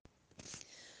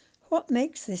What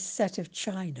makes this set of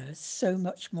china so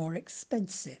much more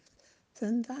expensive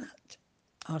than that?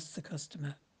 Asked the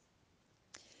customer.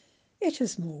 It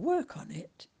has more work on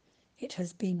it. It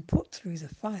has been put through the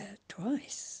fire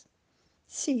twice.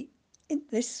 See, in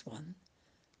this one,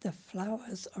 the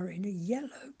flowers are in a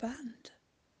yellow band.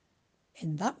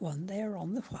 In that one, they are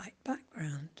on the white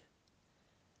background.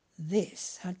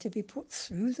 This had to be put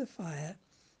through the fire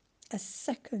a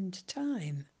second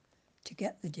time to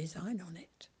get the design on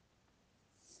it.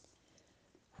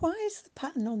 Why is the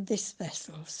pattern on this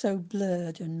vessel so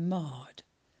blurred and marred,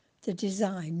 the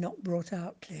design not brought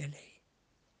out clearly?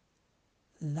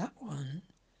 That one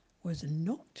was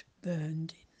not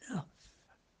burned enough.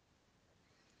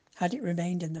 Had it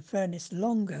remained in the furnace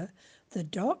longer, the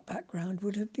dark background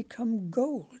would have become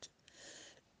gold,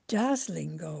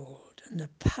 dazzling gold, and the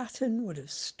pattern would have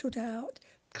stood out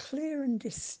clear and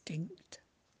distinct.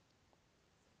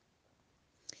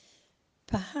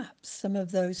 Perhaps some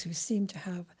of those who seem to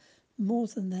have more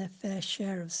than their fair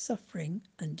share of suffering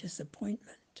and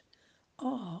disappointment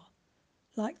are,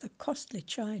 like the costly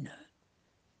china,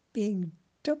 being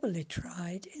doubly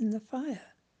tried in the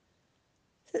fire,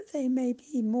 that they may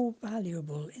be more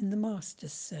valuable in the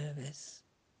master's service.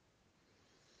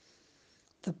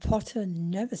 The potter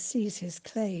never sees his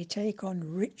clay take on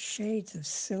rich shades of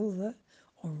silver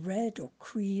or red or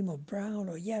cream or brown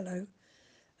or yellow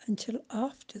until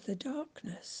after the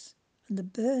darkness and the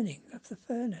burning of the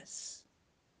furnace.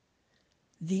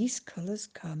 These colours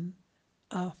come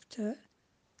after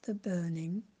the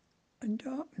burning and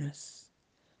darkness.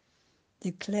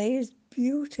 The clay is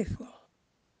beautiful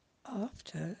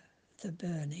after the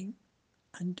burning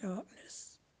and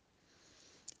darkness.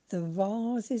 The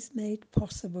vase is made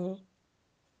possible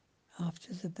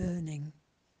after the burning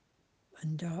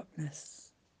and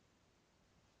darkness.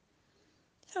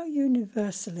 How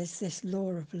universal is this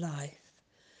law of life?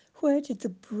 Where did the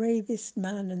bravest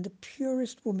man and the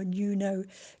purest woman you know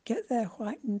get their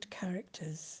whitened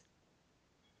characters?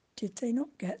 Did they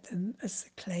not get them as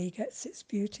the clay gets its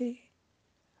beauty?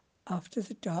 After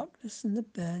the darkness and the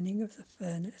burning of the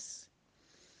furnace?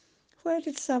 Where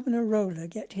did Savonarola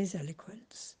get his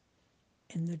eloquence?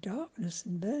 In the darkness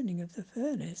and burning of the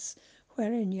furnace,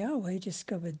 wherein Yahweh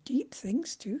discovered deep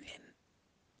things to him.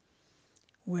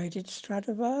 Where did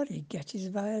Stradivari get his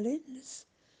violins?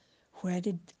 Where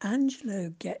did Angelo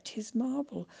get his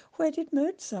marble? Where did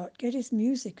Mozart get his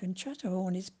music and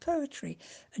Chatterhorn his poetry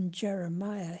and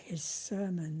Jeremiah his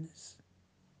sermons?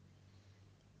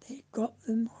 They got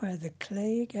them where the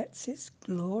clay gets its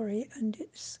glory and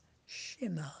its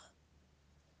shimmer,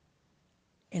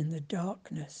 in the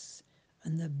darkness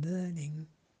and the burning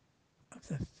of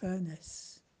the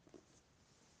furnace.